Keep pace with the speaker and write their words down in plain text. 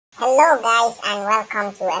Hello guys and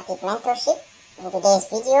welcome to Epic Mentorship. In today's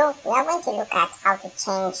video, we are going to look at how to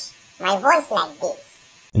change my voice like this.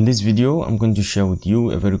 In this video, I'm going to share with you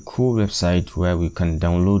a very cool website where we can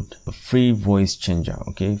download a free voice changer,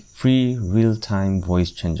 okay? Free real-time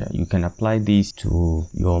voice changer. You can apply this to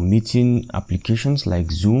your meeting applications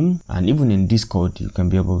like Zoom, and even in Discord, you can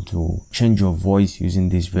be able to change your voice using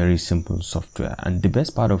this very simple software. And the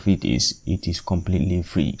best part of it is completely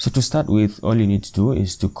free. So to start with, all you need to do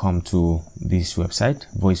is to come to this website,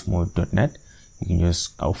 voicemode.net. You can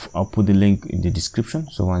just, I'll put the link in the description.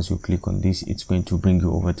 So once you click on this, it's going to bring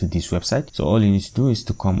you over to this website. So all you need to do is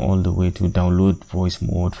to come all the way to download voice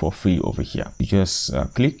mode for free over here. You just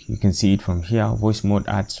click, you can see it from here. Voice mode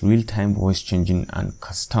adds real-time voice changing and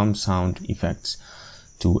custom sound effects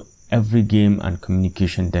to every game and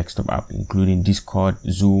communication desktop app, including Discord,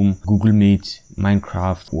 Zoom, Google Meet,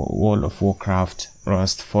 Minecraft, World of Warcraft,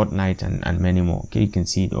 Rust, Fortnite, and many more. Okay, you can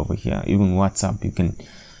see it over here. Even WhatsApp, you can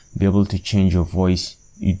be able to change your voice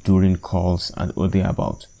during calls and or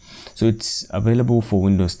thereabout. So it's available for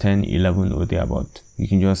Windows 10, 11 or thereabout. You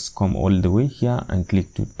can just come all the way here and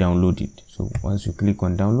click to download it. So once you click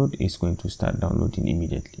on download, it's going to start downloading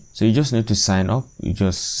immediately. So you just need to sign up. You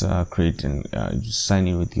just create and just sign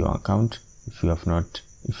in with your account if you have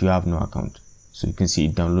no account. So you can see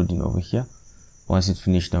it downloading over here. Once it's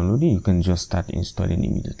finished downloading, you can just start installing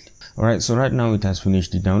immediately. Alright, so right now it has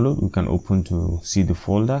finished the download. We can open to see the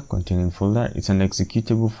folder, containing folder. It's an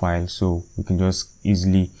executable file, so we can just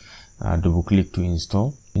easily double click to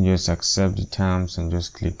install. You can just accept the terms and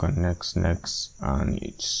just click on next, and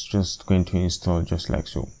it's just going to install just like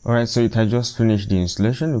so. Alright, so it has just finished the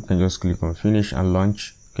installation. You can just click on finish and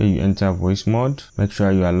launch. Okay, you enter voice mode. Make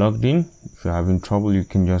sure you are logged in. If you're having trouble, you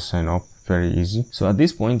can just sign up. Very easy. So at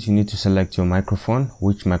this point, you need to select your microphone.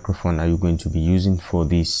 Which microphone are you going to be using for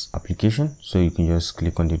this application? So you can just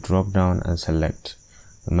click on the drop down and select.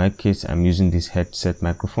 In my case, I'm using this headset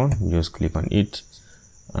microphone. You just click on it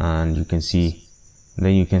and you can see,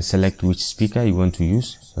 then you can select which speaker you want to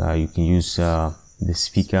use. So you can use the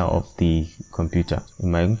speaker of the computer.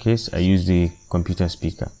 In my own case, I use the computer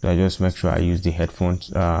speaker. So I just make sure I use the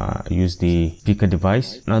headphones, use the speaker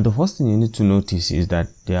device. Now the first thing you need to notice is that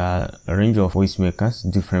there are a range of voice makers,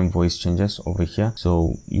 different voice changers over here.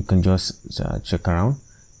 So you can just check around.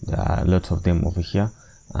 There are a lot of them over here.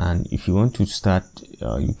 And if you want to start,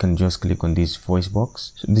 you can just click on this voice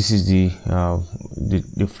box. So this is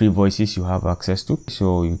the free voices you have access to.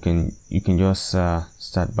 So you can just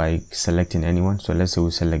start by selecting anyone. So let's say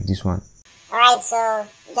we select this one. Alright, so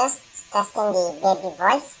just testing the baby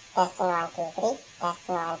voice. Testing 1, 2, 3.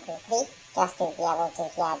 Testing 1, 2, 3. Just to be able to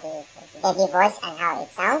hear the baby voice and how it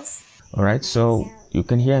sounds. Alright, so you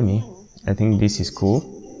can hear me. I think this is cool.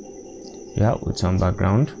 Yeah, with some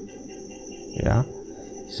background. Yeah.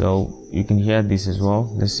 So you can hear this as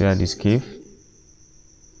well. Let's hear this cave.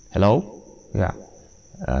 Hello. Yeah.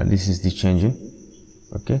 This is the changing.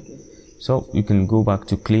 Okay. So you can go back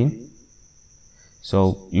to clean.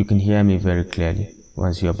 So you can hear me very clearly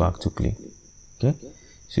once you're back to clean. Okay.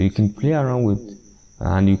 So you can play around with,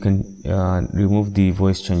 and you can remove the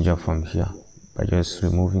voice changer from here by just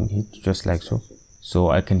removing it, just like so.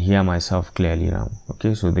 So I can hear myself clearly now.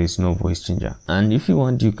 Okay, so there is no voice changer. And if you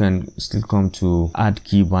want, you can still come to add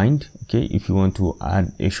key bind. Okay, if you want to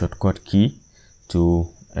add a shortcut key to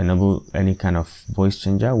enable any kind of voice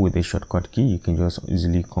changer with a shortcut key, you can just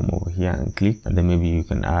easily come over here and click, and then maybe you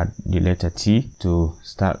can add the letter T to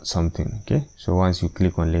start something. Okay, so once you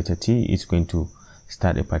click on letter T, it's going to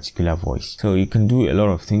start a particular voice. So you can do a lot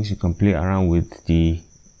of things. You can play around with the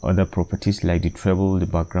other properties like the treble, the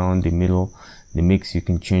background, the middle, the mix. You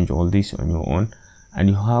can change all this on your own, and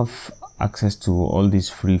you have access to all these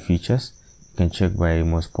free features. You can check by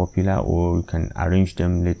most popular, or you can arrange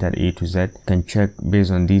them later A to Z. You can check based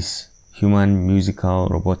on this human, musical,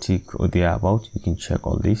 robotic, or thereabout. You can check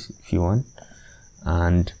all this if you want.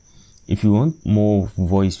 And if you want more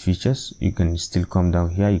voice features, you can still come down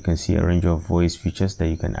here. You can see a range of voice features that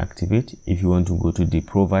you can activate. If you want to go to the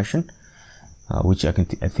pro version, which I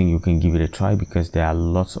think you can give it a try, because there are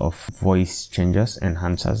lots of voice changers,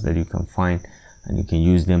 enhancers that you can find, and you can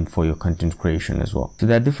use them for your content creation as well. So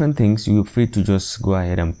there are different things. You're free to just go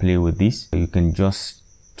ahead and play with this. You can just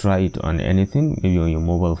try it on anything, maybe on your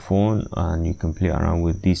mobile phone, and you can play around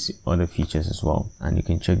with these other features as well. And you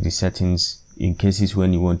can check the settings in cases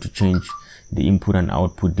when you want to change the input and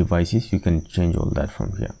output devices. You can change all that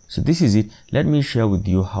from here. So this is it. Let me share with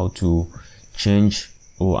you how to change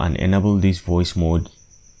and enable this voice mode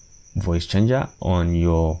voice changer on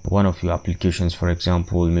one of your applications. For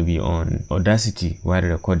example, maybe on Audacity while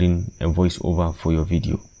recording a voiceover for your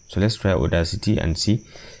video. So let's try Audacity and see.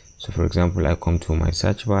 So for example, I come to my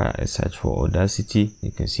search bar, I search for Audacity.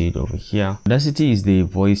 You can see it over here. Audacity is the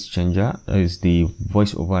voice changer, is the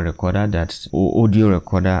voiceover recorder, that's audio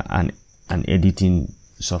recorder and an editing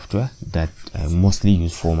software that I mostly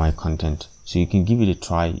use for my content. So you can give it a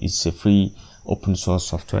try. It's a free open source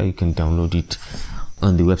software. You can download it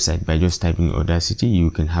on the website by just typing Audacity.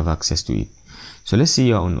 You can have access to it. So let's say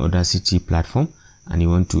you're on Audacity platform and you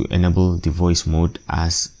want to enable the voice mode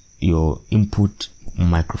as your input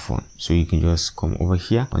microphone. So you can just come over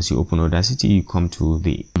here. Once you open Audacity, you come to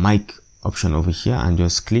the mic option over here and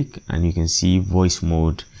just click, and you can see voice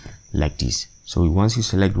mode like this. So once you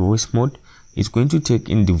select voice mode, it's going to take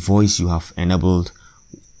in the voice you have enabled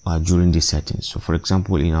during the settings. So for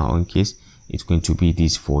example, in our own case, it's going to be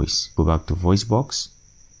this voice. Go back to voice box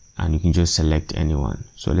and you can just select anyone.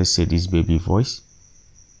 So let's say this baby voice,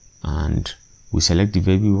 and we select the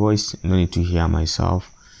baby voice. No need to hear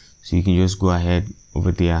myself. So you can just go ahead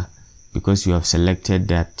over there, because you have selected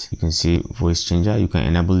that. You can see voice changer. You can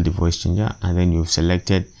enable the voice changer, and then you've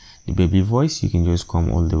selected the baby voice. You can just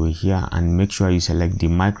come all the way here and make sure you select the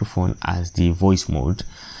microphone as the voice mode.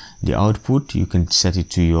 The output, you can set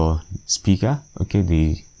it to your speaker, okay,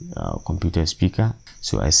 the computer speaker.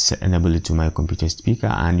 So I enable it to my computer speaker,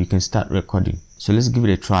 and you can start recording. So let's give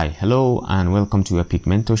it a try. Hello and welcome to Epic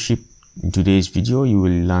Mentorship. In today's video, you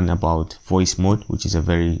will learn about voice mode, which is a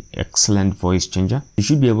very excellent voice changer. You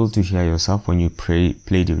should be able to hear yourself when you play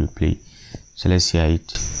the replay. So let's hear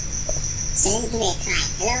it. So let's give it a try.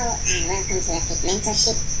 Hello and welcome to Epic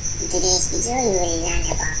Mentorship. In today's video, you will learn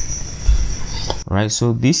about. Alright,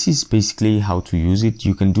 so this is basically how to use it.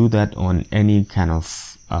 You can do that on any kind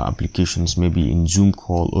of applications, maybe in Zoom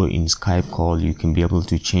call or in Skype call. You can be able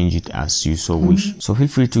to change it as you so wish. So feel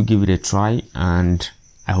free to give it a try, and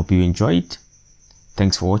I hope you enjoy it.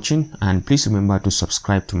 Thanks for watching, and please remember to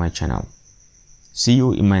subscribe to my channel. See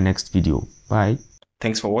you in my next video. Bye.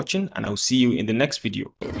 Thanks for watching, and I'll see you in the next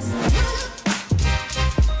video.